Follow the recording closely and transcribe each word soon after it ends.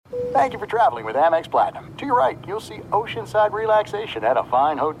Thank you for traveling with Amex Platinum. To your right, you'll see oceanside relaxation at a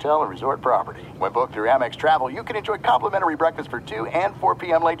fine hotel and resort property. When booked through Amex Travel, you can enjoy complimentary breakfast for 2 and 4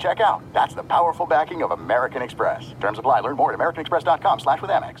 p.m. late checkout. That's the powerful backing of American Express. Terms apply. Learn more at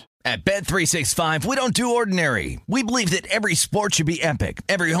americanexpress.com/withAmex. At Bet365, we don't do ordinary. We believe that every sport should be epic.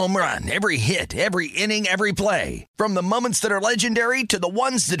 Every home run, every hit, every inning, every play. From the moments that are legendary to the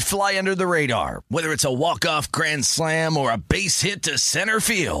ones that fly under the radar. Whether it's a walk-off grand slam or a base hit to center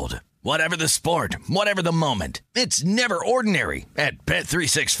field. Whatever the sport, whatever the moment. It's never ordinary at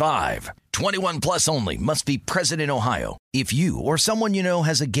Bet365. 21 plus only. Must be present in Ohio. If you or someone you know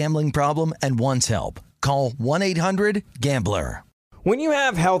has a gambling problem and wants help, call 1-800-GAMBLER. When you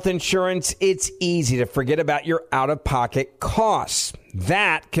have health insurance, it's easy to forget about your out-of-pocket costs.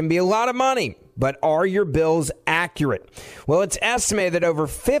 That can be a lot of money, but are your bills accurate? Well, it's estimated that over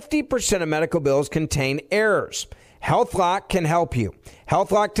 50% of medical bills contain errors. HealthLock can help you.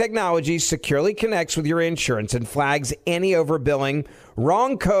 HealthLock technology securely connects with your insurance and flags any overbilling,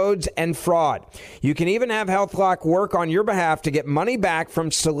 wrong codes, and fraud. You can even have HealthLock work on your behalf to get money back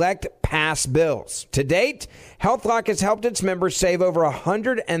from select past bills. To date, HealthLock has helped its members save over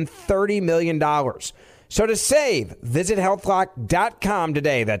 $130 million. So to save, visit healthlock.com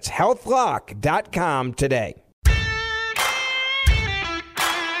today. That's healthlock.com today.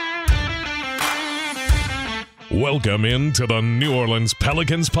 Welcome into the New Orleans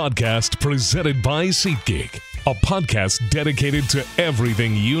Pelicans Podcast presented by SeatGeek, a podcast dedicated to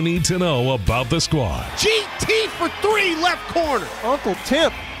everything you need to know about the squad. GT for 3, left corner. Uncle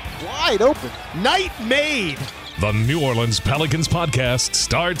Tip, wide open. Night made. The New Orleans Pelicans Podcast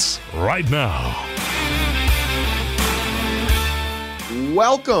starts right now.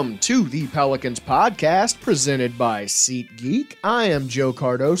 Welcome to the Pelicans Podcast presented by SeatGeek. I am Joe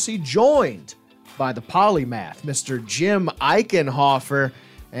Cardosi, joined by the polymath, Mr. Jim Eichenhofer.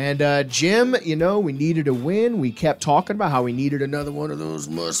 And Jim, you know, we needed a win. We kept talking about how we needed another one of those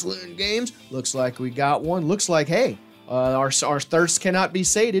must-win games. Looks like we got one. Looks like, hey, our thirst cannot be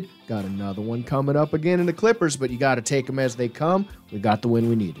sated. Got another one coming up again in the Clippers, but you got to take them as they come. We got the win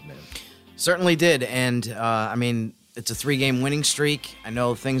we needed, man. Certainly did. And, I mean, it's a 3-game winning streak. I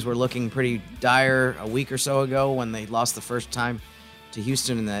know things were looking pretty dire a week or so ago when they lost the first time to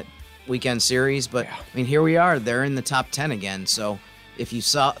Houston in that weekend series, but I mean, here we are. They're in the top 10 again. So if you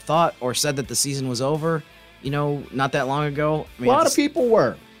thought or said that the season was over, you know, not that long ago, I mean, a lot of people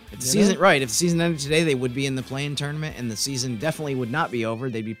were. If the season ended today, they would be in the play-in tournament, and the season definitely would not be over.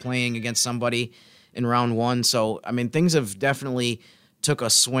 They'd be playing against somebody in round 1. So I mean, things have definitely took a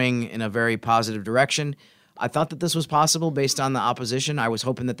swing in a very positive direction. I thought that this was possible based on the opposition. I was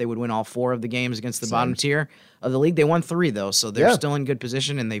hoping that they would win all 4 of the games against the bottom tier of the league. They won 3, though, so they're still in good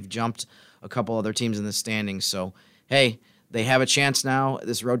position, and they've jumped a couple other teams in the standings. So, hey, they have a chance now.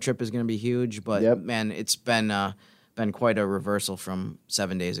 This road trip is going to be huge, but, man, it's been quite a reversal from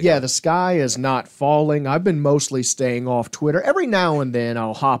 7 days ago. Yeah, the sky is not falling. I've been mostly staying off Twitter. Every now and then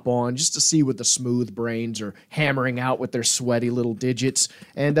I'll hop on just to see what the smooth brains are hammering out with their sweaty little digits.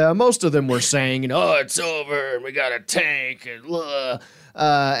 And most of them were saying, you know, oh, it's over and we got a tank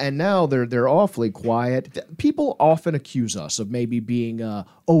and now they're awfully quiet. People often accuse us of maybe being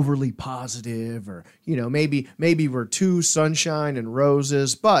overly positive, or, you know, maybe we're too sunshine and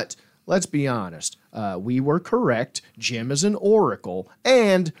roses, but let's be honest. We were correct. Jim is an oracle,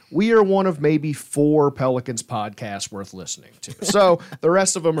 and we are one of maybe 4 Pelicans podcasts worth listening to. So the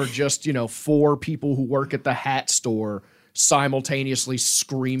rest of them are just, you know, 4 people who work at the hat store simultaneously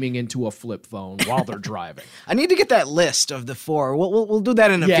screaming into a flip phone while they're driving. I need to get that list of the 4. We'll do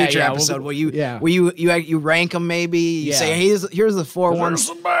that in a future episode where you rank them. Maybe you say, hey, here's the 4 ones.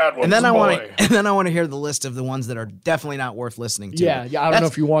 Some bad ones, and then I want to hear the list of the ones that are definitely not worth listening to. Yeah. I don't know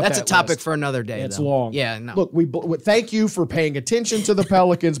if you want that. That's a topic list for another day. It's though. long. Yeah. No. Look, we thank you for paying attention to the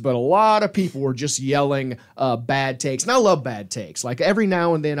Pelicans, but a lot of people were just yelling bad takes, and I love bad takes. Like every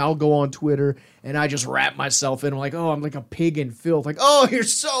now and then, I'll go on Twitter and I just wrap myself in. I'm like, oh, I'm like a pig in filth. Like, oh, you're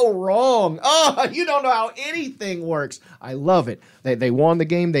so wrong. Oh, you don't know how anything works. I love it. They won the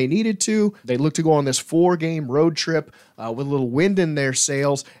game they needed to. They look to go on this 4-game road trip with a little wind in their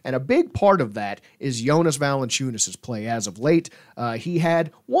sails. And a big part of that is Jonas Valanciunas' play as of late. He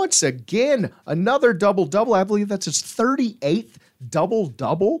had, once again, another double-double. I believe that's his 38th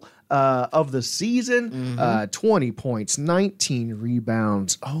double-double of the season. 20 points, 19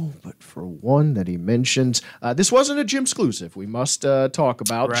 rebounds. Oh, but for one that he mentions, this wasn't a Jim exclusive. We must talk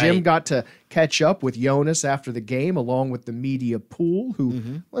about. Right. Jim got to catch up with Jonas after the game, along with the media pool,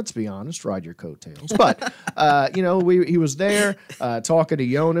 who, let's be honest, ride your coattails. But, he was there talking to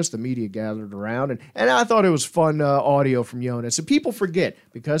Jonas. The media gathered around, and I thought it was fun audio from Jonas. And people forget,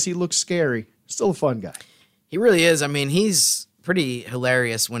 because he looks scary, still a fun guy. He really is. I mean, he's pretty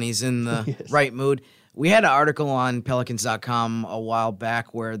hilarious when he's in the right mood. We had an article on Pelicans.com a while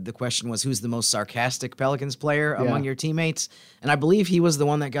back where the question was, who's the most sarcastic Pelicans player among your teammates? And I believe he was the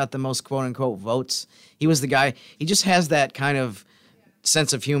one that got the most quote-unquote votes. He was the guy. He just has that kind of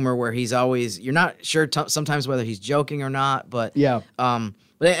sense of humor where he's always, you're not sure sometimes whether he's joking or not. But but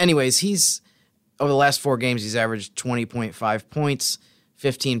anyways, he's, over the last 4 games, he's averaged 20.5 points,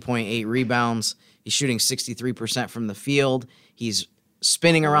 15.8 rebounds. He's shooting 63% from the field. He's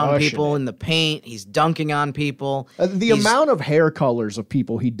spinning around people in the paint. He's dunking on people. The amount of hair colors of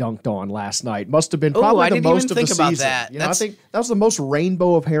people he dunked on last night must have been probably the most of the season. That. I think that was the most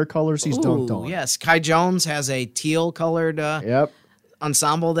rainbow of hair colors he's dunked on. Yes, Kai Jones has a teal-colored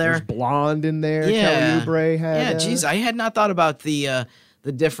ensemble there. There's blonde in there. Kelly Oubre had. Geez, I had not thought about the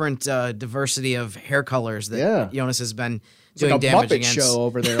different diversity of hair colors that Jonas has been doing like a damage Muppet against. show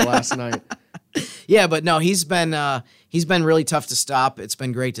over there last night. Yeah, but no, he's been really tough to stop. It's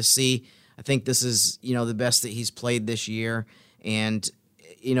been great to see. I think this is, the best that he's played this year, and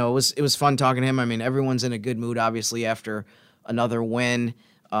it was fun talking to him. I mean, everyone's in a good mood, obviously, after another win.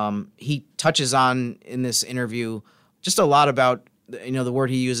 He touches on in this interview just a lot about, the word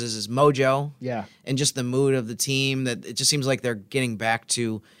he uses is mojo, and just the mood of the team. That it just seems like they're getting back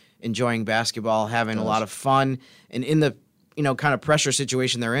to enjoying basketball, having a lot of fun, and in the kind of pressure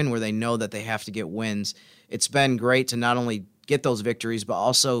situation they're in where they know that they have to get wins. It's been great to not only get those victories, but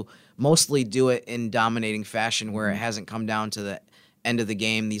also mostly do it in dominating fashion where it hasn't come down to the end of the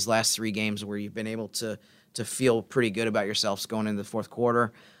game, these last 3 games where you've been able to feel pretty good about yourselves going into the fourth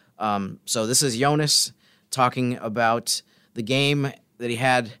quarter. So this is Jonas talking about the game that he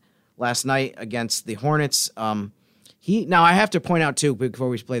had last night against the Hornets. Now I have to point out too, before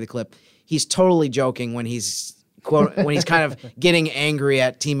we play the clip, he's totally joking when he's kind of getting angry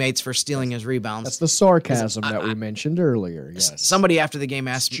at teammates for stealing his rebounds. That's the sarcasm that we mentioned earlier. Yes. Somebody after the game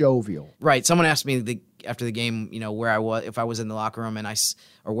asked me, jovial. Right. Someone asked me after the game, where I was, if I was in the locker room,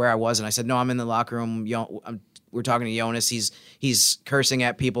 or where I was, and I said, no, I'm in the locker room. We're talking to Jonas. He's cursing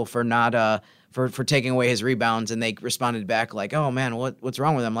at people for not for taking away his rebounds, and they responded back like, "Oh man, what's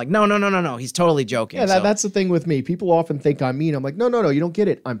wrong with him?" I'm like, no, he's totally joking. Yeah, that's the thing with me. People often think I'm mean. I'm like, no, you don't get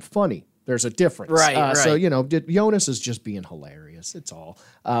it. I'm funny. There's a difference. Right. So, Jonas is just being hilarious. It's all.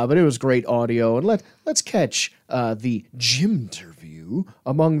 But it was great audio. And let's catch the gym interview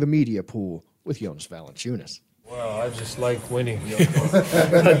among the media pool with Jonas Valanciunas. Well, I just like winning.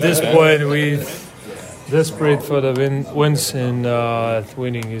 At this point, we're desperate for the wins, and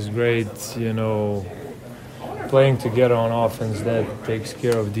winning is great. Playing together on offense, that takes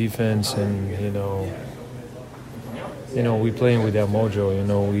care of defense, and, we playing with that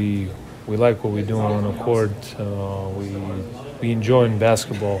mojo. We like what we're doing on the court. We enjoying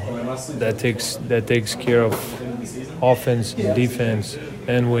basketball. That takes care of offense and defense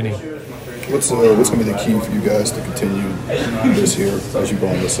and winning. What's going to be the key for you guys to continue this here as you go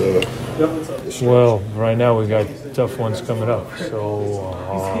on this? Well, right now we got tough ones coming up, so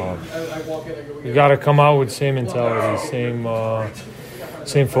we got to come out with same mentality,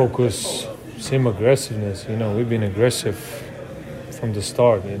 same focus, same aggressiveness. We've been aggressive from the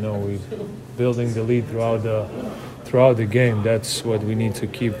start. We're building the lead throughout the game. That's what we need to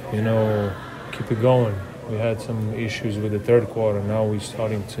keep it going. We had some issues with the third quarter. Now we're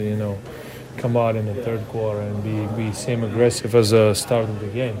starting to come out in the third quarter and be same aggressive as the start of the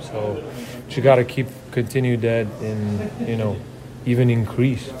game. So you got to continue that and even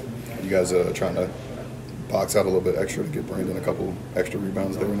increase. You guys trying to box out a little bit extra to get Brandon a couple extra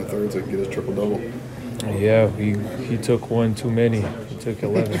rebounds there in the third so he can get his triple-double? Yeah, he took one too many. He took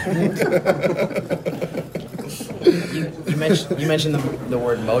 11. You mentioned the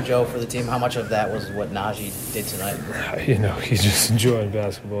word mojo for the team. How much of that was what Najee did tonight? He's just enjoying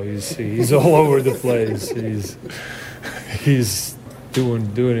basketball. He's all over the place. He's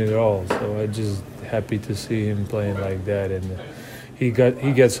doing it all. So I'm just happy to see him playing like that, and he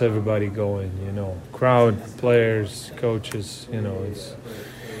gets everybody going. Crowd, players, coaches.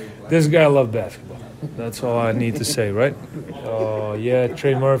 This guy loves basketball. That's all I need to say, right?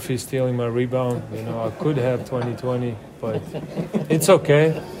 Trey Murphy stealing my rebound. I could have 20-20, but it's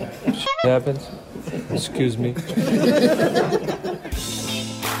okay. Shit happens. Excuse me.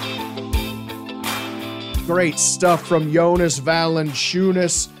 Great stuff from Jonas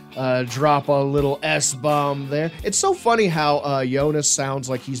Valanciunas. drop a little S-bomb there. It's so funny how Jonas sounds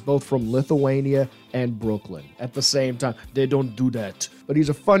like he's both from Lithuania and Brooklyn at the same time. They don't do that. But he's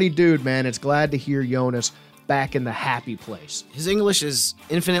a funny dude, man. It's glad to hear Jonas back in the happy place. His English is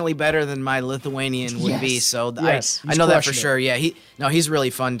infinitely better than my Lithuanian would be, so yes, I know that for sure. Yeah, he's really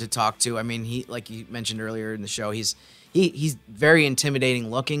fun to talk to. I mean, he, like you mentioned earlier in the show, he's very intimidating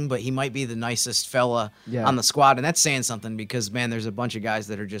looking, but he might be the nicest fella on the squad, and that's saying something because, man, there's a bunch of guys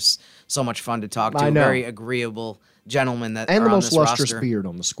that are just so much fun to talk to. Very agreeable gentlemen that and are the most lustrous roster. Beard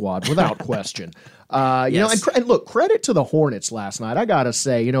on the squad, without question. And look, credit to the Hornets last night. I gotta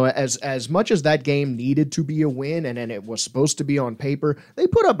say, as much as that game needed to be a win, and it was supposed to be on paper, they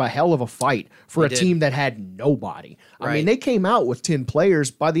put up a hell of a fight for team that had nobody. Right. I mean, they came out with 10 players.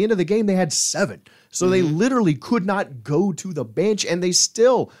 By the end of the game, they had 7. So they literally could not go to the bench, and they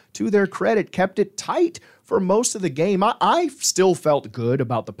still, to their credit, kept it tight for most of the game. I still felt good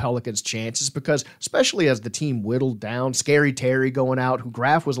about the Pelicans' chances because, especially as the team whittled down, Scary Terry going out, who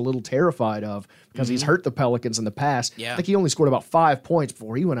Graf was a little terrified of because he's hurt the Pelicans in the past. Yeah. I think he only scored about 5 points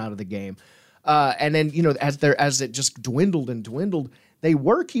before he went out of the game. And then, as it just dwindled and dwindled, they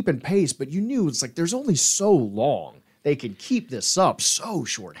were keeping pace, but you knew it's like there's only so long they could keep this up so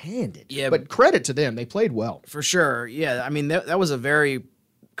shorthanded. Yeah, but credit to them. They played well. For sure. Yeah, I mean, that was a very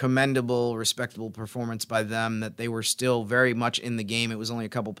commendable, respectable performance by them, that they were still very much in the game. It was only a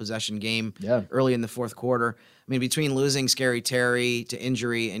couple possession game early in the fourth quarter. I mean, between losing Scary Terry to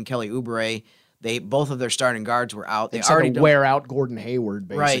injury and Kelly Oubre, both of their starting guards were out. They already wear out Gordon Hayward,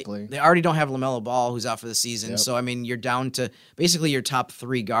 basically. Right. They already don't have LaMelo Ball, who's out for the season. Yep. So, I mean, you're down to basically your top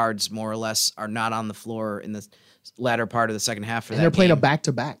 3 guards, more or less, are not on the floor in the latter part of the second half for that game. And they're playing a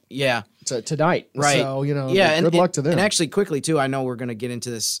back-to-back. Yeah. Tonight. Right. So, good luck to them. And actually, quickly, too, I know we're going to get into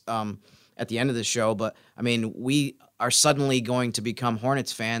this at the end of the show, but, I mean, we are suddenly going to become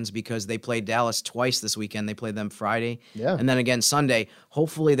Hornets fans because they played Dallas twice this weekend. They played them Friday and then again Sunday.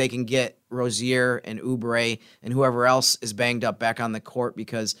 Hopefully they can get Rozier and Oubre and whoever else is banged up back on the court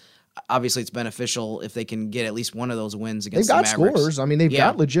because obviously it's beneficial if they can get at least one of those wins against the Mavericks. They've got scorers. I mean, they've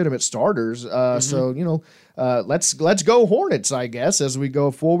got legitimate starters. So, let's go Hornets, I guess, as we go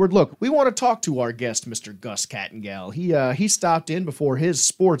forward. Look, we want to talk to our guest, Mr. Gus Kattengell. He stopped in before his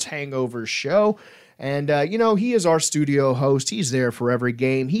Sports Hangover show. And, he is our studio host. He's there for every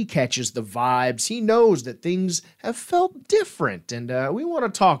game. He catches the vibes. He knows that things have felt different. And we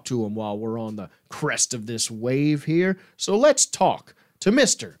want to talk to him while we're on the crest of this wave here. So let's talk to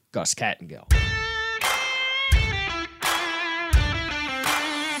Mr. Gus Kattengell.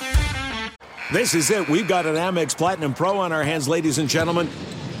 This is it. We've got an Amex Platinum Pro on our hands, ladies and gentlemen.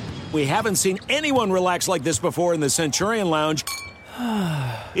 We haven't seen anyone relax like this before in the Centurion Lounge.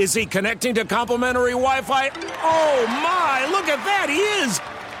 Is he connecting to complimentary Wi-Fi? Oh, my. Look at that. He is.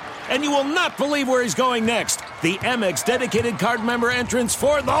 And you will not believe where he's going next. The Amex dedicated card member entrance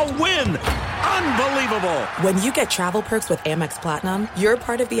for the win. Unbelievable. When you get travel perks with Amex Platinum, you're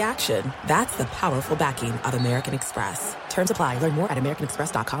part of the action. That's the powerful backing of American Express. Terms apply. Learn more at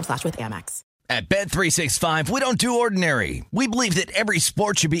americanexpress.com/withAmex. At Bet365, we don't do ordinary. We believe that every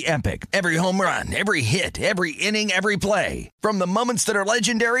sport should be epic. Every home run, every hit, every inning, every play. From the moments that are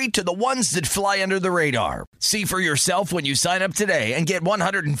legendary to the ones that fly under the radar. See for yourself when you sign up today and get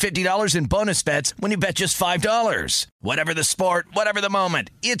 $150 in bonus bets when you bet just $5. Whatever the sport, whatever the moment,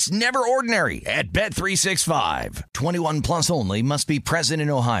 it's never ordinary at Bet365. 21 plus only. Must be present in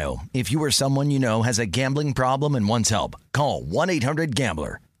Ohio. If you or someone you know has a gambling problem and wants help, call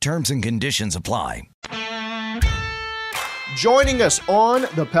 1-800-GAMBLER. Terms and conditions apply. Joining us on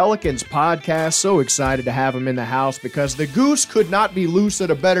the Pelicans Podcast, so excited to have him in the house because the goose could not be loose at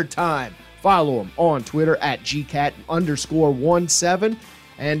a better time. Follow him on Twitter at GCat_17.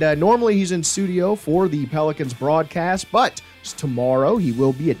 And normally he's in studio for the Pelicans broadcast, but tomorrow he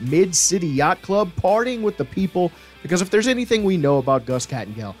will be at Mid-City Yacht Club partying with the people because if there's anything we know about Gus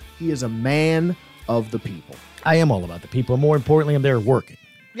Kattengell, he is a man of the people. I am all about the people. More importantly, I'm there working.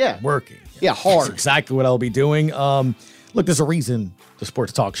 Yeah. Working. Yeah, hard. That's exactly what I'll be doing. Look, there's a reason the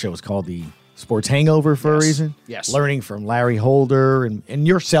sports talk show is called the Sports Hangover for a reason. Yes. Learning from Larry Holder and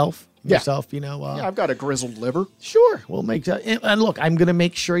yourself. Yeah. I've got a grizzled liver. Sure. We'll make that. And look, I'm going to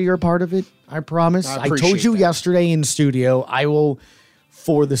make sure you're a part of it. I promise. I told you yesterday in studio, I will,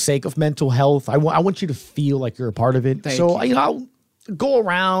 for the sake of mental health, I want you to feel like you're a part of it. I'll go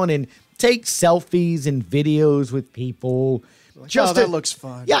around and take selfies and videos with people. That looks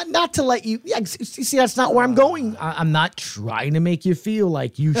fun. Yeah, not to let you. Yeah, see, that's not where I'm going. I'm not trying to make you feel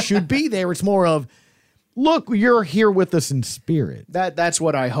like you should be there. It's more of look, you're here with us in spirit. That's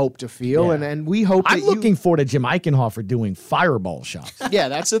what I hope to feel, and we hope. I'm looking forward to Jim Eichenhofer doing fireball shots. Yeah,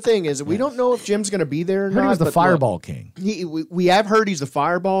 that's the thing is we don't know if Jim's going to be there or not. He was the fireball king. We have heard he's the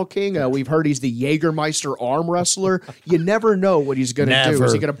fireball king. We've heard he's the Jägermeister arm wrestler. You never know what he's going to do.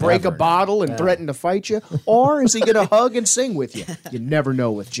 Is he going to break a bottle and threaten to fight you, or is he going to hug and sing with you? You never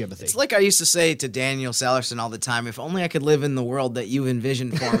know with Jimothy. It's like I used to say to Daniel Salerson all the time: if only I could live in the world that you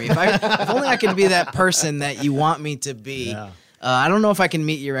envisioned for me. If only I could be that person that you want me to be. Yeah. I don't know if I can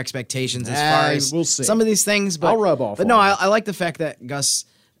meet your expectations as far as we'll see. Some of these things, but I'll rub off. But no, I like the fact that Gus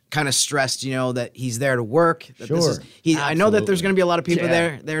kind of stressed, that he's there to work. That sure. I know that there's going to be a lot of people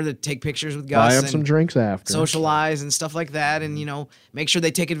there to take pictures with Gus. Buy him some drinks after. Socialize and stuff like that, and make sure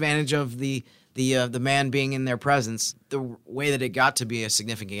they take advantage of the man being in their presence. The way that it got to be a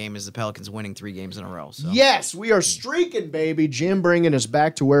significant game is the Pelicans winning 3 games in a row. So. Yes, we are streaking, baby. Jim bringing us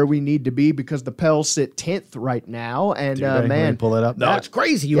back to where we need to be because the Pels sit 10th right now. And man, pull it up. No, it's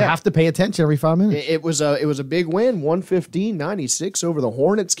crazy. You have to pay attention every 5 minutes. It was a big win, 115-96 over the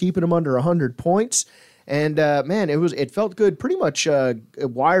Hornets, keeping them under 100 points. And man, it felt good, pretty much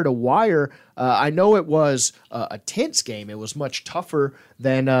wire to wire. I know it was a tense game. It was much tougher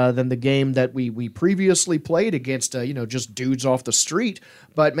than the game that we previously played against just dudes off the street.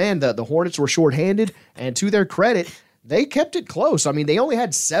 But man, the Hornets were shorthanded, and to their credit, they kept it close. I mean, they only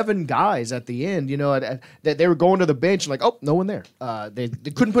had 7 guys at the end, that they were going to the bench like, oh, no one there. They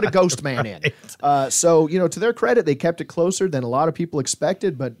couldn't put a ghost man in. So, to their credit, they kept it closer than a lot of people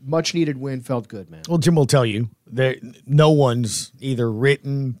expected, but much needed win felt good, man. Well, Jim will tell you that no one's either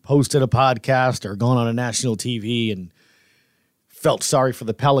written, posted a podcast, or gone on a national TV and felt sorry for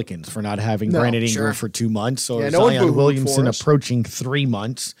the Pelicans for not having Brandon Ingram for 2 months, or Zion Williamson approaching 3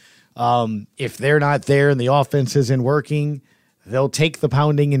 months. If they're not there and the offense isn't working, they'll take the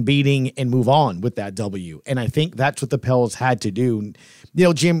pounding and beating and move on with that W. And I think that's what the Pels had to do.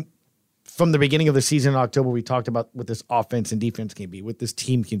 Jim, from the beginning of the season in October, we talked about what this offense and defense can be, what this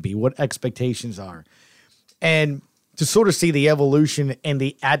team can be, what expectations are. And to sort of see the evolution and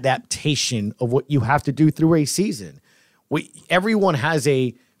the adaptation of what you have to do through a season. Everyone has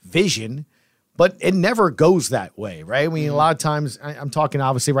a vision, but it never goes that way, right? I mean, a lot of times, I'm talking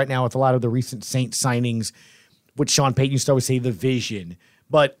obviously right now with a lot of the recent Saints signings, which Sean Payton used to always say, the vision.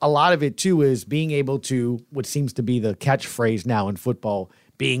 But a lot of it, too, is being able to, what seems to be the catchphrase now in football,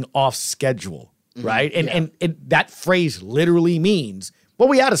 being off schedule, right? And that phrase literally means, well,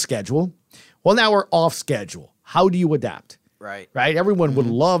 we had a schedule. Well, now we're off schedule. How do you adapt? Right. Everyone would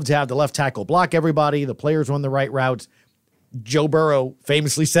love to have the left tackle block everybody, the players run the right routes. Joe Burrow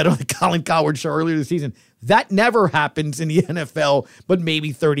famously said on the Colin Cowherd show earlier this season, that never happens in the NFL, but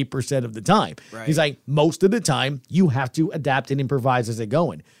maybe 30% of the time. Right. He's like, most of the time, you have to adapt and improvise as they're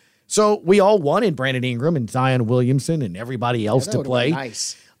going. So we all wanted Brandon Ingram and Zion Williamson and everybody else to play.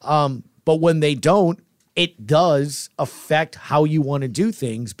 Nice. But when they don't, it does affect how you want to do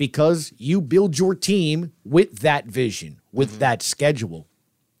things because you build your team with that vision, with that schedule.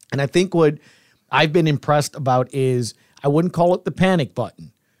 And I think what I've been impressed about is, I wouldn't call it the panic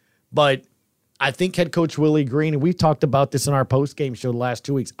button, but I think head coach Willie Green, and we've talked about this in our post-game show the last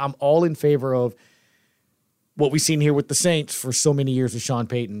 2 weeks, I'm all in favor of what we've seen here with the Saints for so many years with Sean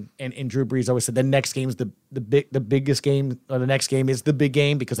Payton and Drew Brees always said the next game is the biggest game, or the next game is the big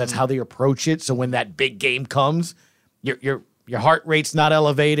game because that's how they approach it. So when that big game comes, your heart rate's not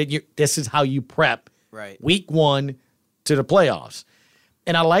elevated. This is how you prep week 1 to the playoffs.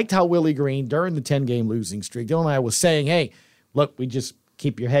 And I liked how Willie Green, during the 10-game losing streak, Dylan and I was saying, hey, look, we just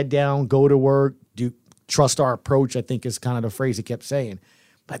keep your head down, go to work, trust our approach, I think is kind of the phrase he kept saying.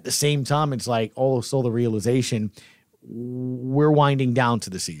 But at the same time, it's like also the realization we're winding down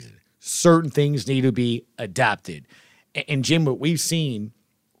to the season. Certain things need to be adapted. And Jim, what we've seen,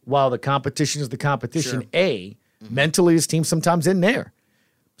 while the competition is the competition, mentally this team sometimes isn't there.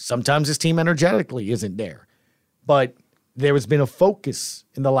 Sometimes this team energetically isn't there. But there has been a focus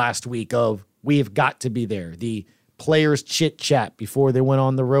in the last week of we have got to be there. The players chit-chat before they went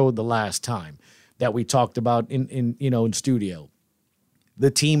on the road the last time that we talked about in studio. The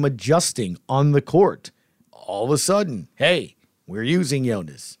team adjusting on the court. All of a sudden, hey, we're using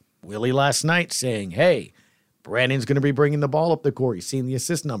Jonas. Willie last night saying, hey, Brandon's going to be bringing the ball up the court. You've seen the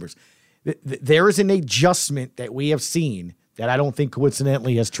assist numbers. There is an adjustment that we have seen that I don't think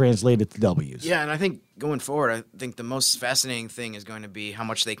coincidentally has translated to W's. Yeah, and I think going forward, I think the most fascinating thing is going to be how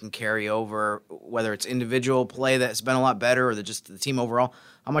much they can carry over, whether it's individual play that's been a lot better or just the team overall.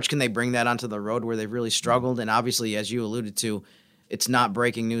 How much can they bring that onto the road where they've really struggled? And obviously, as you alluded to, it's not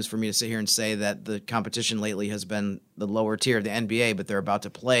breaking news for me to sit here and say that the competition lately has been the lower tier of the NBA, but they're about to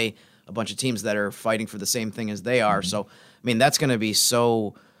play a bunch of teams that are fighting for the same thing as they are. So, I mean, that's going to be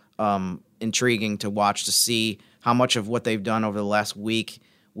so intriguing to watch, to see how much of what they've done over the last week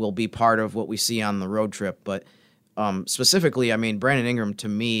will be part of what we see on the road trip. But specifically, I mean, Brandon Ingram, to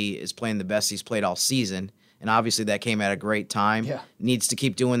me, is playing the best he's played all season. And obviously that came at a great time. Yeah. Needs to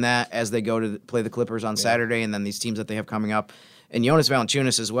keep doing that as they go to play the Clippers on Saturday, and then these teams that they have coming up. And Jonas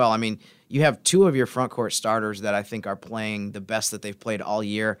Valanciunas as well. I mean, you have two of your front court starters that I think are playing the best that they've played all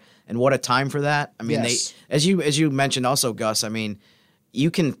year. And what a time for that. I mean, they, as you mentioned also, Gus, I mean,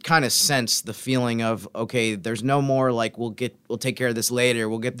 you can kind of sense the feeling of, okay, there's no more like we'll take care of this later.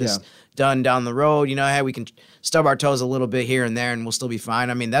 We'll get this done down the road. You know, hey, we can stub our toes a little bit here and there and we'll still be fine.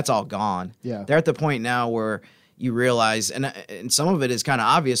 I mean, that's all gone. Yeah. They're at the point now where you realize, and some of it is kind of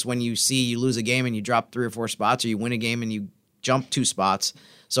obvious when you see you lose a game and you drop 3 or 4 spots, or you win a game and you jump 2 spots.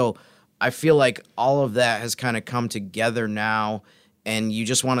 So I feel like all of that has kind of come together now, and you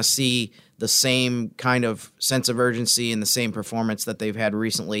just want to see the same kind of sense of urgency and the same performance that they've had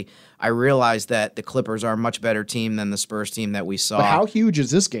recently. I realize that the Clippers are a much better team than the Spurs team that we saw. But how huge is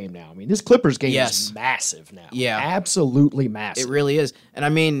this game now? I mean, this Clippers game is massive now. Yeah. Absolutely massive. It really is. And I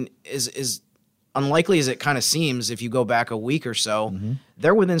mean, is unlikely as it kind of seems, if you go back a week or so,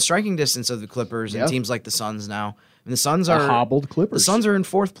 they're within striking distance of the Clippers and teams like the Suns now. And the Suns are hobbled Clippers. The Suns are in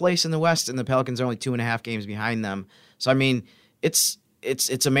 4th place in the West, and the Pelicans are only 2.5 games behind them. So I mean, it's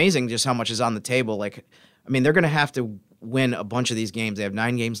amazing just how much is on the table. Like, I mean, they're going to have to win a bunch of these games. They have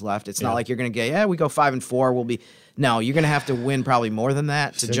 9 games left. It's not like you're going to get, we go 5-4. We'll be no. You're going to have to win probably more than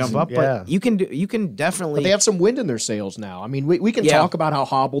that to jump up. But you can definitely. But they have some wind in their sails now. I mean, we can talk about how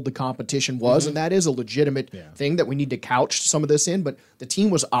hobbled the competition was, and that is a legitimate thing that we need to couch some of this in. But the team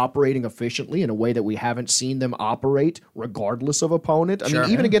was operating efficiently in a way that we haven't seen them operate, regardless of opponent. I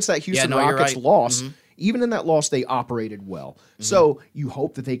mean, even against that Houston Rockets loss. Even in that loss, they operated well. So you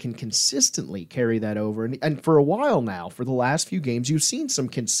hope that they can consistently carry that over. And for a while now, for the last few games, you've seen some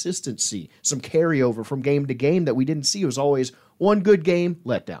consistency, some carryover from game to game that we didn't see. It was always one good game,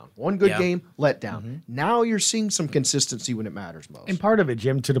 let down. One good game, let down. Now you're seeing some consistency when it matters most. And part of it,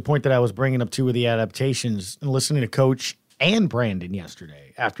 Jim, to the point that I was bringing up too with the adaptations and listening to Coach and Brandon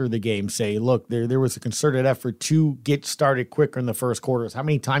yesterday after the game say, look, there was a concerted effort to get started quicker in the first quarters. How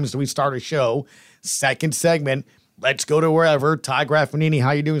many times do we start a show? Second segment, let's go to wherever. Ty Graffinini, how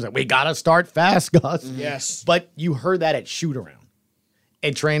you doing? He's like, we got to start fast, Gus. Yes. But you heard that at shoot-around.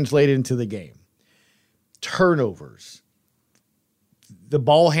 It translated into the game. Turnovers. The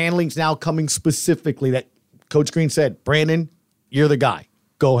ball handling's now coming specifically that Coach Green said, Brandon, you're the guy.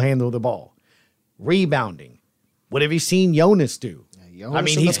 Go handle the ball. Rebounding. What have you seen Jonas do? I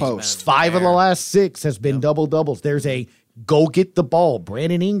mean, he's 5 of the last 6 has been double-doubles. There's a go get the ball.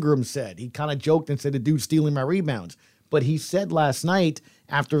 Brandon Ingram said. He kind of joked and said, the dude's stealing my rebounds. But he said last night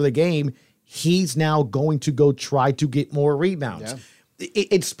after the game, he's now going to go try to get more rebounds.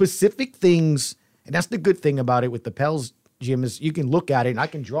 It's specific things, and that's the good thing about it with the Pels, Jim, is you can look at it, and I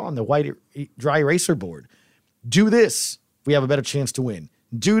can draw on the dry eraser board. Do this, we have a better chance to win.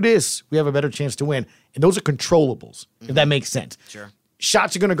 Do this, we have a better chance to win. And those are controllables, if that makes sense. Sure.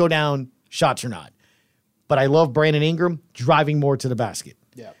 Shots are going to go down, shots are not. But I love Brandon Ingram driving more to the basket.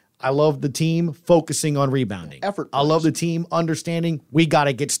 Yeah. I love the team focusing on rebounding. Effort. I love the team understanding we got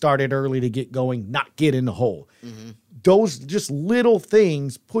to get started early to get going, not get in the hole. Those just little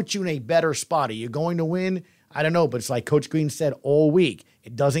things put you in a better spot. Are you going to win? I don't know, but it's like Coach Green said all week.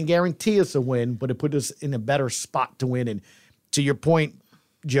 It doesn't guarantee us a win, but it put us in a better spot to win. And to your point,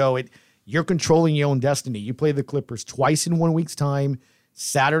 Joe, you're controlling your own destiny. You play the Clippers twice in 1 week's time,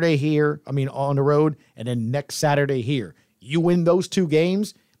 Saturday here, on the road, and then next Saturday here. You win those 2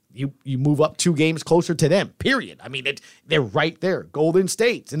 games, you move up 2 games closer to them, period. I mean, they're right there. Golden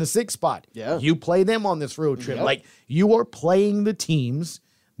State's in the 6th spot. Yeah. You play them on this road trip. Like, you are playing the teams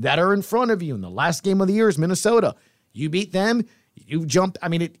that are in front of you. And the last game of the year is Minnesota. You beat them, you jump. I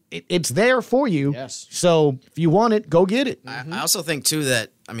mean, it's there for you. Yes. So if you want it, go get it. I also think, too,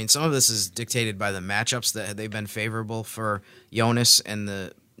 that, I mean, some of this is dictated by the matchups that they've been favorable for Jonas and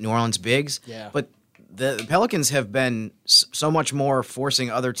the New Orleans Bigs. Yeah. But the Pelicans have been so much more forcing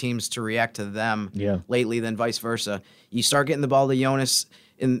other teams to react to them lately than vice versa. You start getting the ball to Jonas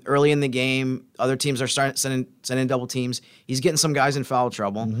early in the game. Other teams are starting sending double teams. He's getting some guys in foul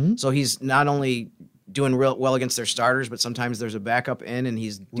trouble. So he's not only doing real well against their starters, but sometimes there's a backup in, and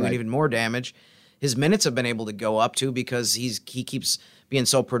he's doing even more damage. His minutes have been able to go up, too, because he keeps being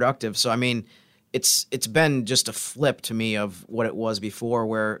so productive. So, I mean, it's been just a flip to me of what it was before,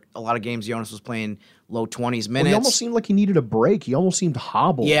 where a lot of games Jonas was playing low 20s minutes. Well, he almost seemed like he needed a break. He almost seemed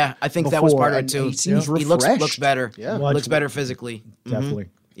hobbled. Yeah, I think that was part of it too. He seems refreshed. He looks better. Yeah, looks better physically. Definitely.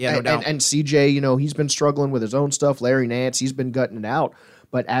 Yeah, no doubt. And CJ, he's been struggling with his own stuff. Larry Nance, he's been gutting it out.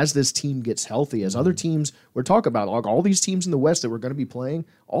 But as this team gets healthy, as other teams, we're talking about all these teams in the West that we're going to be playing,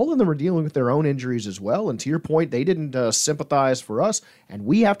 all of them are dealing with their own injuries as well. And to your point, they didn't sympathize for us, and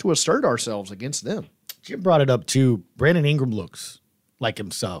we have to assert ourselves against them. Jim brought it up too. Brandon Ingram looks like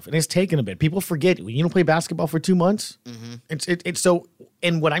himself, and it's taken a bit. People forget when you don't play basketball for 2 months. It's so.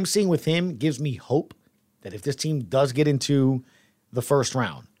 And what I'm seeing with him gives me hope that if this team does get into the first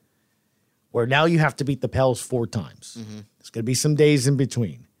round, where now you have to beat the Pels 4 times. There's going to be some days in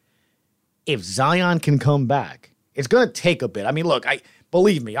between. If Zion can come back, it's going to take a bit. I mean, look,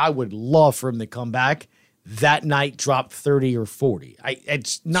 believe me, I would love for him to come back that night, drop 30 or 40.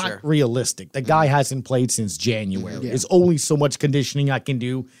 It's not realistic. The guy hasn't played since January. There's only so much conditioning I can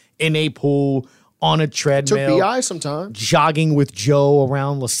do in a pool, on a treadmill. Took BI some time. Jogging with Joe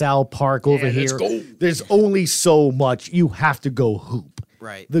around LaSalle Park over here. Let's go. There's only so much. You have to go hoop.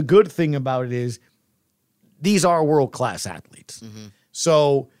 Right. The good thing about it is these are world-class athletes.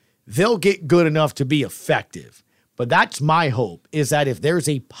 So they'll get good enough to be effective. But that's my hope, is that if there's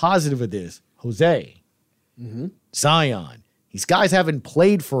a positive of this, Jose, Zion, these guys haven't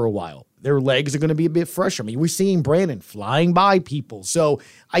played for a while. Their legs are going to be a bit fresh. I mean, we're seeing Brandon flying by people. So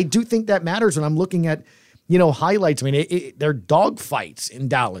I do think that matters when I'm looking at, highlights. I mean, they're dog fights in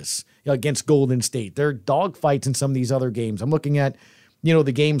Dallas against Golden State. They're dog fights in some of these other games. I'm looking at,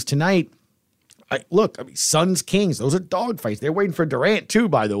 the games tonight. Suns, Kings, those are dog fights. They're waiting for Durant too,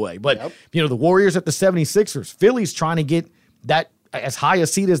 by the way. But, the Warriors at the 76ers, Philly's trying to get that as high a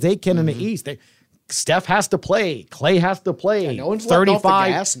seed as they can in the East. Steph has to play. Clay has to play. No one's letting off the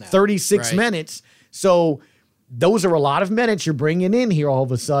gas now. 36 minutes. So those are a lot of minutes you're bringing in here all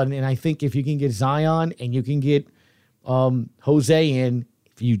of a sudden. And I think if you can get Zion and you can get Jose in,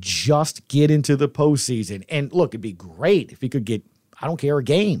 if you just get into the postseason. And look, it'd be great if you could get, I don't care, a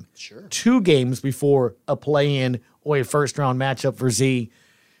game. Sure. 2 games before a play-in or a first-round matchup for Z.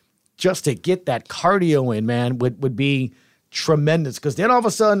 Just to get that cardio in, man, would be tremendous. Because then all of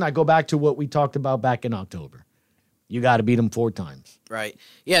a sudden, I go back to what we talked about back in October. You got to beat them 4 times. Right.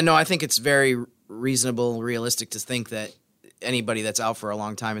 Yeah, no, I think it's very reasonable, realistic to think that anybody that's out for a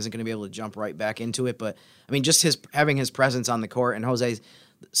long time isn't going to be able to jump right back into it. But, I mean, just having his presence on the court, and Jose's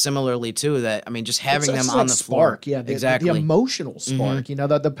similarly too, that, I mean, just having them on the floor. Yeah, exactly. The emotional spark.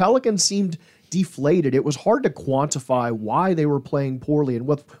 The Pelicans seemed deflated. It was hard to quantify why they were playing poorly and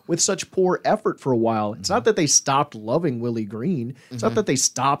with such poor effort for a while. It's not that they stopped loving Willie Green. It's not that they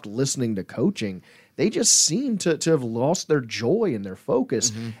stopped listening to coaching. They just seem to have lost their joy and their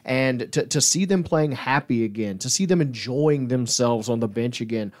focus. And to see them playing happy again, to see them enjoying themselves on the bench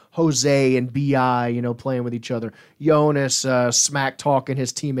again, Jose and B.I., playing with each other, Jonas smack talking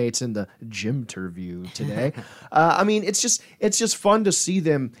his teammates in the gym interview today. I mean, it's just fun to see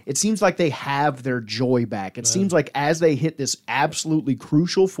them. It seems like they have their joy back. It seems like as they hit this absolutely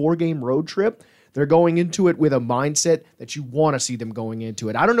crucial 4-game road trip, they're going into it with a mindset that you want to see them going into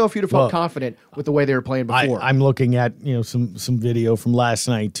it. I don't know if you'd have felt confident with the way they were playing before. I'm looking at some video from last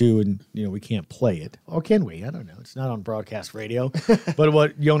night too, and we can't play it. Or can we? I don't know. It's not on broadcast radio. But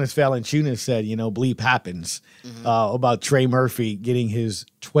what Jonas Valanciunas said, bleep happens, about Trey Murphy getting his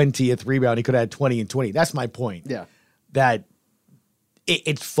 20th rebound. He could have had 20 and 20. That's my point. Yeah. That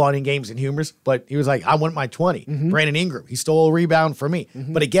it's fun in games and humors, but he was like, I want my 20. Brandon Ingram, he stole a rebound from me.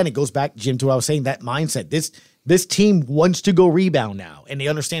 But again, it goes back, Jim, to what I was saying, that mindset. This team wants to go rebound now, and they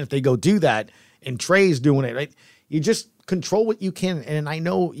understand if they go do that, and Trey's doing it, right? You just control what you can. And I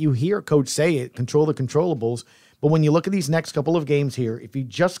know you hear Coach say it, control the controllables, but when you look at these next couple of games here, if you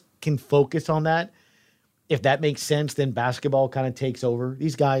just can focus on that, if that makes sense, then basketball kind of takes over.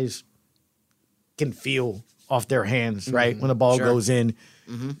 These guys can feel off their hands, right? When the ball goes in.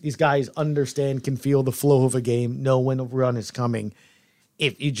 These guys understand, can feel the flow of a game, know when a run is coming.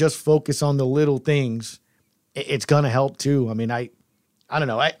 If you just focus on the little things, it's going to help too. I mean, I don't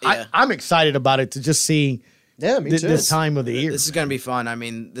know. I'm excited about it to just see me too. This time of the year. This is going to be fun. I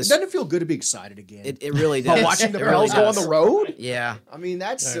mean, doesn't it feel good to be excited again? It really does. Watching the Pels go on the road? Yeah. I mean,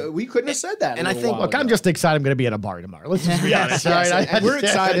 that's we couldn't have said that. And I think, look, I'm just excited I'm going to be at a bar tomorrow. Let's just be honest. All right? And we're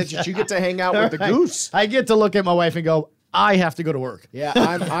excited that you get to hang out with the Goose. I get to look at my wife and go, I have to go to work. Yeah,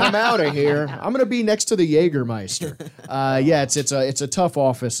 I'm out of here. I'm going to be next to the Jägermeister. It's a tough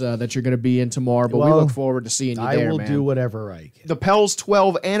office that you're going to be in tomorrow, but we look forward to seeing you there, I will man. do whatever I can. The Pels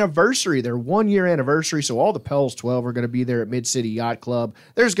 12 anniversary, their 1-year anniversary, so all the Pels 12 are going to be there at Mid-City Yacht Club.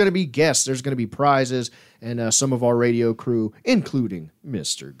 There's going to be guests, there's going to be prizes, and some of our radio crew, including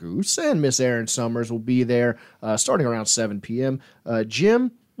Mr. Goose and Miss Erin Summers, will be there starting around 7 p.m.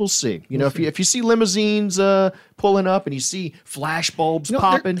 Jim, we'll see. If you see limousines pulling up and you see flash bulbs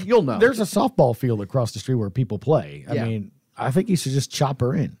popping, you'll know. There's a softball field across the street where people play. I mean, I think you should just chop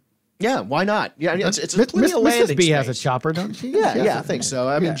her in. Yeah, why not? Yeah, it's plenty of landing Mrs. B space. has a chopper, don't she? Yeah, I think so.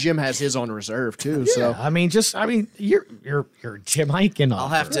 I mean, Jim has his on reserve too. So I mean, you're Jim hiking. I'll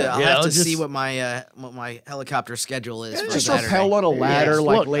have to see what my helicopter schedule is. For just Saturday. rappel on a ladder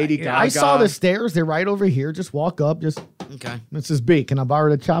like Lady Gaga. I saw the stairs. They're right over here. Just walk up. Okay. Mrs. B, can I borrow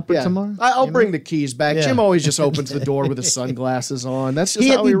the chopper tomorrow? I'll bring the keys back. Jim always just opens the door with his sunglasses on. That's just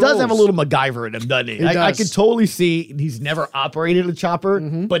how he does have a rolls. little MacGyver in him, doesn't he? He I does. can totally see he's never operated a chopper,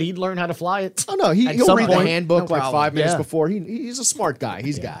 but he'd learn how to fly it. Oh no, he'll some read the point. handbook No like problem. 5 minutes Yeah. before. He's a smart guy.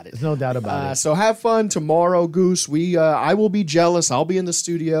 He's got it. There's no doubt about it. So have fun tomorrow, Goose. I will be jealous. I'll be in the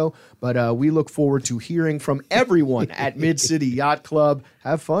studio, but we look forward to hearing from everyone at Mid-City Yacht Club.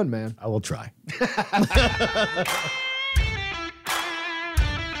 Have fun, man. I will try.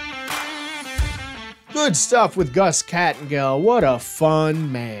 Good stuff with Gus Kattengell. What a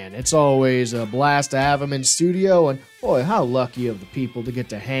fun man. It's always a blast to have him in studio, and boy, how lucky of the people to get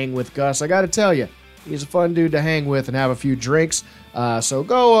to hang with Gus. I got to tell you, he's a fun dude to hang with and have a few drinks. So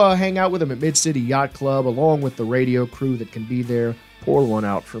go hang out with him at Mid-City Yacht Club, along with the radio crew that can be there. Pour one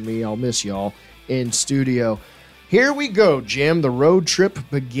out for me. I'll miss y'all in studio. Here we go, Jim. The road trip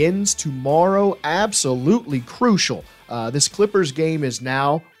begins tomorrow. Absolutely crucial. This Clippers game is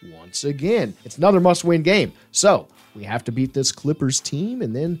now, once again, it's another must-win game. So we have to beat this Clippers team,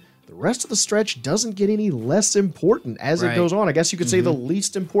 and then the rest of the stretch doesn't get any less important as it goes on. I guess you could say the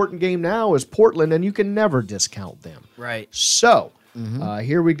least important game now is Portland, and you can never discount them. Right. So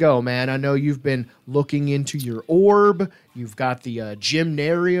here we go, man. I know you've been looking into your orb. You've got the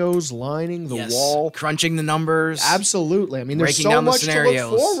gymnarios lining the wall. Crunching the numbers. Absolutely. I mean, there's breaking so down the much to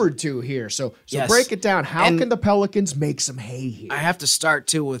scenarios. look forward to here. So Yes. break it down. How And can the Pelicans make some hay here? I have to start,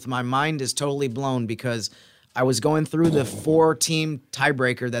 too, with my mind is totally blown because I was going through the 4-team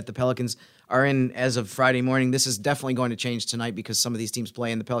tiebreaker that the Pelicans are in as of Friday morning. This is definitely going to change tonight because some of these teams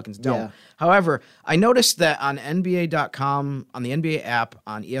play and the Pelicans don't. Yeah. However, I noticed that on NBA.com, on the NBA app,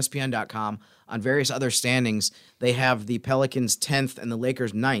 on ESPN.com, on various other standings, they have the Pelicans 10th and the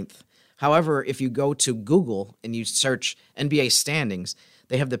Lakers 9th. However, if you go to Google and you search NBA standings,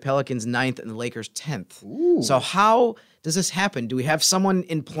 they have the Pelicans 9th and the Lakers 10th. Ooh. So how does this happen? Do we have someone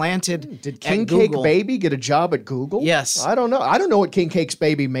implanted Did King at Cake Google? Baby get a job at Google? Yes. I don't know. I don't know what King Cake's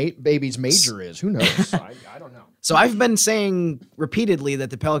baby's major is. Who knows? I don't know. So I've been saying repeatedly that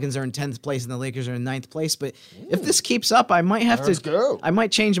the Pelicans are in 10th place and the Lakers are in 9th place, but if this keeps up, I might have Let's to go. I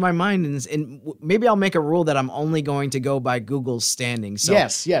might change my mind and maybe I'll make a rule that I'm only going to go by Google's standings. So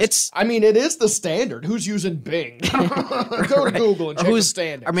yes. I mean, it is the standard. Who's using Bing? Go to Google and check the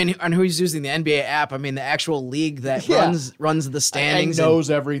standings. I mean, and who's using the NBA app? I mean, the actual league that runs the standings and knows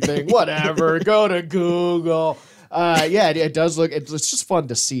everything. Whatever. Go to Google. It does look. It's just fun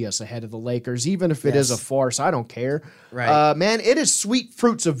to see us ahead of the Lakers, even if it is a farce. I don't care. Right. Man, it is Sweet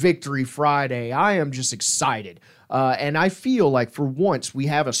Fruits of Victory Friday. I am just excited. And I feel like for once we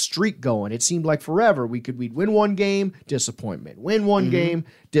have a streak going. It seemed like forever we'd win one game, disappointment. Win one game,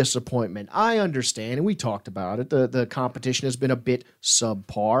 disappointment. I understand, and we talked about it. The competition has been a bit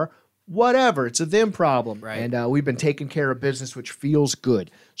subpar. Whatever, it's a them problem. Right. And we've been taking care of business, which feels good.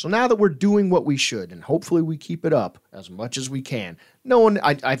 So now that we're doing what we should, and hopefully we keep it up as much as we can.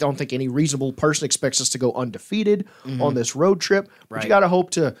 I don't think any reasonable person expects us to go undefeated on this road trip. But you got to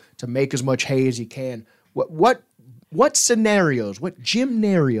hope to make as much hay as you can. What scenarios, what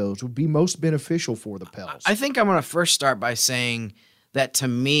gymnarios would be most beneficial for the Pels? I think I'm going to first start by saying that to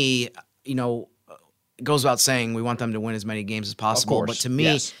me, it goes without saying we want them to win as many games as possible. Of course, But to me,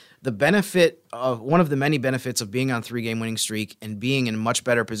 yes. the benefit of one of the many benefits of being on a 3-game winning streak and being in a much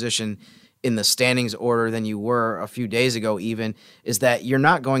better position in the standings order than you were a few days ago even is that you're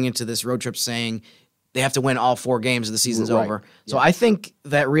not going into this road trip saying they have to win all 4 games or the season's over. So I think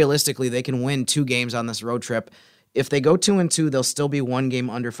that realistically they can win 2 games on this road trip. If they go 2-2, they'll still be 1 game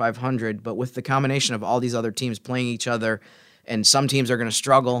under 500. But with the combination of all these other teams playing each other, and some teams are going to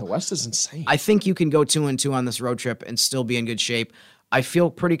struggle. The West is insane. I think you can go 2-2 on this road trip and still be in good shape. I feel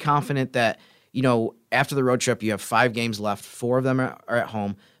pretty confident that, after the road trip, you have 5 games left. 4 of them are at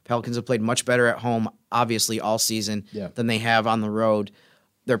home. Pelicans have played much better at home, obviously, all season than they have on the road.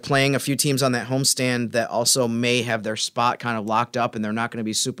 They're playing a few teams on that homestand that also may have their spot kind of locked up, and they're not going to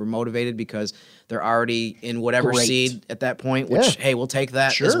be super motivated because they're already in whatever seed at that point, which, hey, we'll take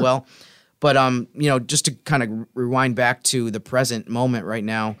that as well. But, just to kind of rewind back to the present moment right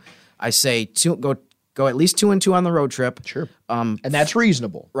now, I say go at least 2-2 on the road trip. Sure. And that's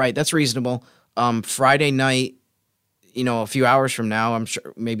reasonable. Right, that's reasonable. Friday night, a few hours from now, I'm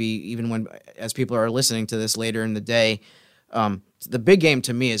sure maybe even as people are listening to this later in the day, the big game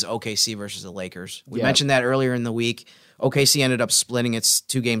to me is OKC versus the Lakers. We mentioned that earlier in the week. OKC ended up splitting its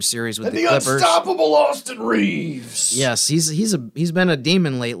 2-game series with the Clippers. Unstoppable Austin Reeves. Yes, he's been a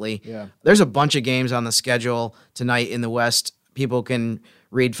demon lately. Yeah. There's a bunch of games on the schedule tonight in the West. People can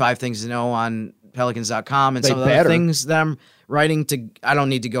read 5 Things to Know on Pelicans.com and some of the other things that I'm writing to. I don't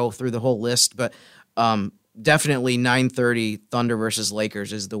need to go through the whole list, but definitely 9:30 Thunder versus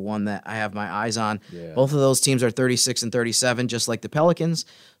Lakers is the one that I have my eyes on. Yeah. Both of those teams are 36 and 37, just like the Pelicans.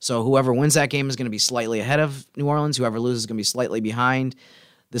 So whoever wins that game is going to be slightly ahead of New Orleans. Whoever loses is going to be slightly behind.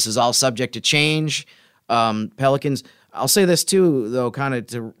 This is all subject to change. Pelicans, I'll say this too, though, kind of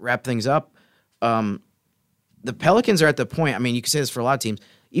to wrap things up. The Pelicans are at the point, you can say this for a lot of teams,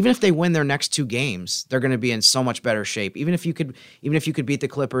 even if they win their next 2 games, they're going to be in so much better shape. Even if you could beat the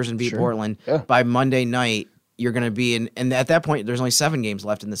Clippers and beat Portland by Monday night, you're going to be in. And at that point, there's only 7 games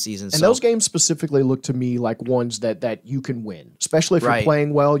left in the season. And those games specifically look to me like ones that you can win, especially if you're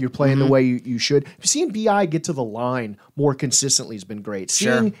playing well, you're playing the way you should. Seeing BI get to the line more consistently has been great.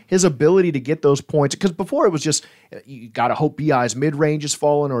 Seeing his ability to get those points, because before it was just you got to hope BI's mid-range is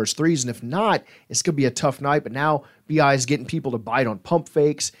falling or his threes, and if not, it's going to be a tough night. But now BI is getting people to bite on pump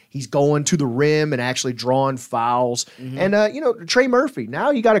fakes. He's going to the rim and actually drawing fouls. And, Trey Murphy,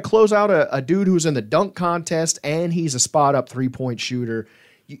 now you got to close out a dude who's in the dunk contest, and he's a spot-up three-point shooter.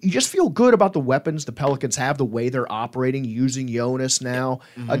 You just feel good about the weapons the Pelicans have, the way they're operating, using Jonas now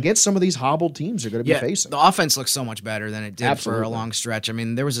against some of these hobbled teams they're going to be facing. The offense looks so much better than it did for a long stretch.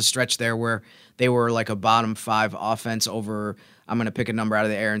 There was a stretch there where they were like a bottom 5 offense over, I'm going to pick a number out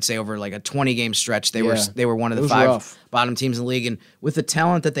of the air and say over like a 20-game stretch. They were one of the 5 bottom teams in the league. And with the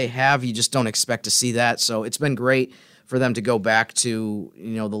talent that they have, you just don't expect to see that. So it's been great for them to go back to,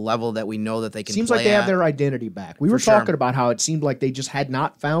 the level that we know that they can play at. Seems like they have their identity back. We were talking about how it seemed like they just had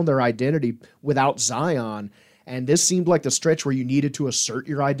not found their identity without Zion. And this seemed like the stretch where you needed to assert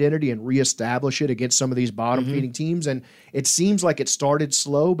your identity and reestablish it against some of these bottom-feeding teams. And it seems like it started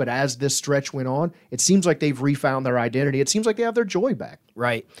slow, but as this stretch went on, it seems like they've refound their identity. It seems like they have their joy back.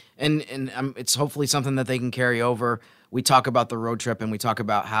 Right. And it's hopefully something that they can carry over. We talk about the road trip and we talk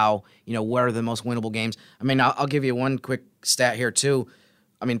about how, what are the most winnable games. I'll give you one quick stat here too.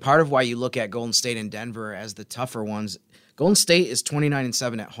 Part of why you look at Golden State and Denver as the tougher ones, Golden State is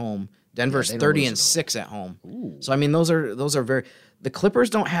 29-7 at home. Denver's 30-6 at home. Ooh. So those are very. The Clippers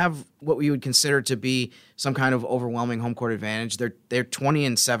don't have what we would consider to be some kind of overwhelming home court advantage. They're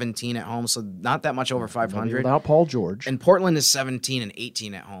 20-17 at home, so not that much over 500. Without Paul George. And Portland is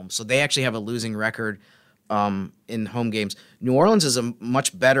 17-18 at home, so they actually have a losing record in home games. New Orleans is a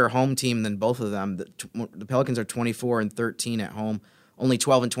much better home team than both of them. The Pelicans are 24-13 at home, only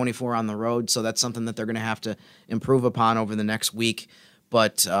 12-24 on the road. So that's something that they're going to have to improve upon over the next week.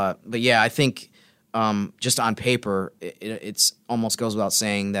 But yeah, I think just on paper, it's almost goes without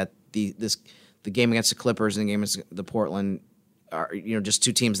saying that the game against the Clippers and the game against the Portland are just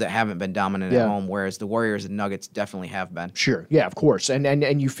 2 teams that haven't been dominant at home, whereas the Warriors and Nuggets definitely have been. Sure, yeah, of course,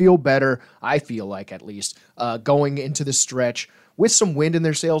 and you feel better. I feel like at least going into the stretch with some wind in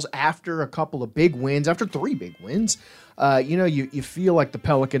their sails after a couple of big wins, after 3 big wins. You feel like the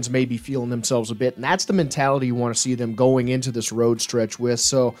Pelicans may be feeling themselves a bit, and that's the mentality you want to see them going into this road stretch with.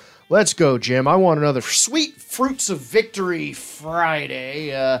 So let's go, Jim. I want another sweet Fruits of Victory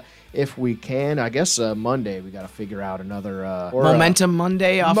Friday. If we can, I guess Monday we got to figure out another Momentum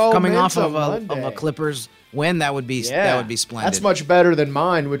Monday coming off of a Clippers win. That would be splendid. That's much better than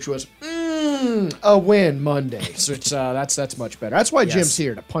mine, which was a win Monday. So it's that's much better. That's why Jim's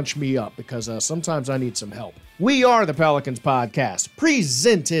here, to punch me up, because sometimes I need some help. We are the Pelicans Podcast,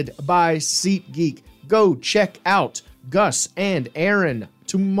 presented by SeatGeek. Go check out Gus and Aaron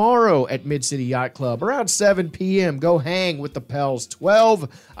tomorrow at Mid-City Yacht Club around 7 p.m. Go hang with the Pels 12.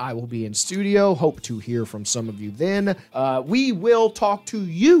 I will be in studio. Hope to hear from some of you then. We will talk to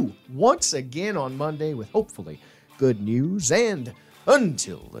you once again on Monday with hopefully good news. And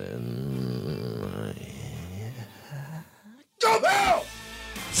until then, go Pels!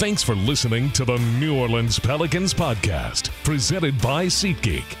 Thanks for listening to the New Orleans Pelicans Podcast, presented by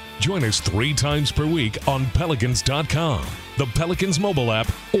SeatGeek. Join us 3 times per week on Pelicans.com, the Pelicans mobile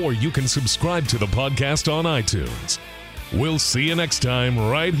app, or you can subscribe to the podcast on iTunes. We'll see you next time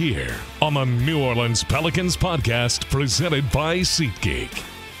right here on the New Orleans Pelicans Podcast, presented by SeatGeek.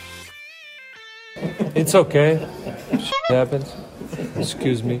 It's okay. Shit happens.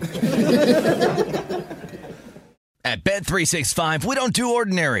 Excuse me. At Bet365, we don't do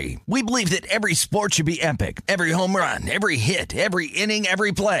ordinary. We believe that every sport should be epic. Every home run, every hit, every inning,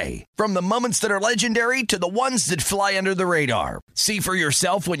 every play. From the moments that are legendary to the ones that fly under the radar. See for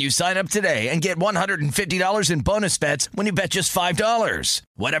yourself when you sign up today and get $150 in bonus bets when you bet just $5.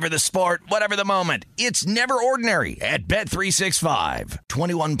 Whatever the sport, whatever the moment, it's never ordinary at Bet365.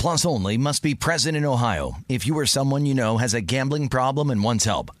 21 plus only. Must be present in Ohio. If you or someone you know has a gambling problem and wants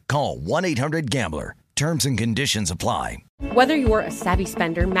help, call 1-800-GAMBLER. Terms and conditions apply. Whether you're a savvy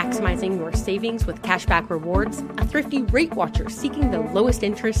spender maximizing your savings with cashback rewards, a thrifty rate watcher seeking the lowest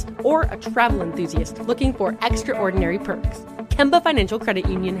interest, or a travel enthusiast looking for extraordinary perks, Kemba Financial Credit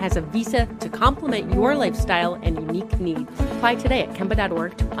Union has a visa to complement your lifestyle and unique needs. Apply today at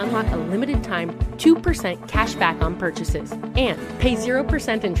Kemba.org to unlock a limited time 2% cash back on purchases and pay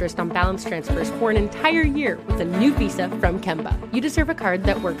 0% interest on balance transfers for an entire year with a new visa from Kemba. You deserve a card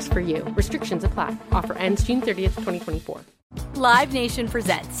that works for you. Restrictions apply. Offer ends June 30th, 2024. Live Nation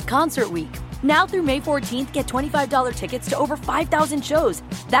presents Concert Week. Now through May 14th, get $25 tickets to over 5,000 shows.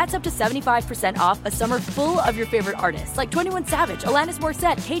 That's up to 75% off a summer full of your favorite artists like 21 Savage, Alanis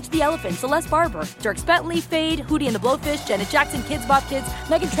Morissette, Cage the Elephant, Celeste Barber, Dierks Bentley, Fade, Hootie and the Blowfish, Janet Jackson, Kids Bop Kids,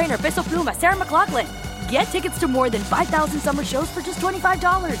 Meghan Trainor, Bissell Pluma, Sarah McLachlan. Get tickets to more than 5,000 summer shows for just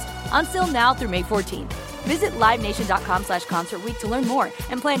 $25. Until now through May 14th. Visit LiveNation.com/Concert Week to learn more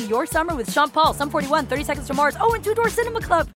and plan your summer with Sean Paul, Sum 41, 30 Seconds to Mars, and Two Door Cinema Club.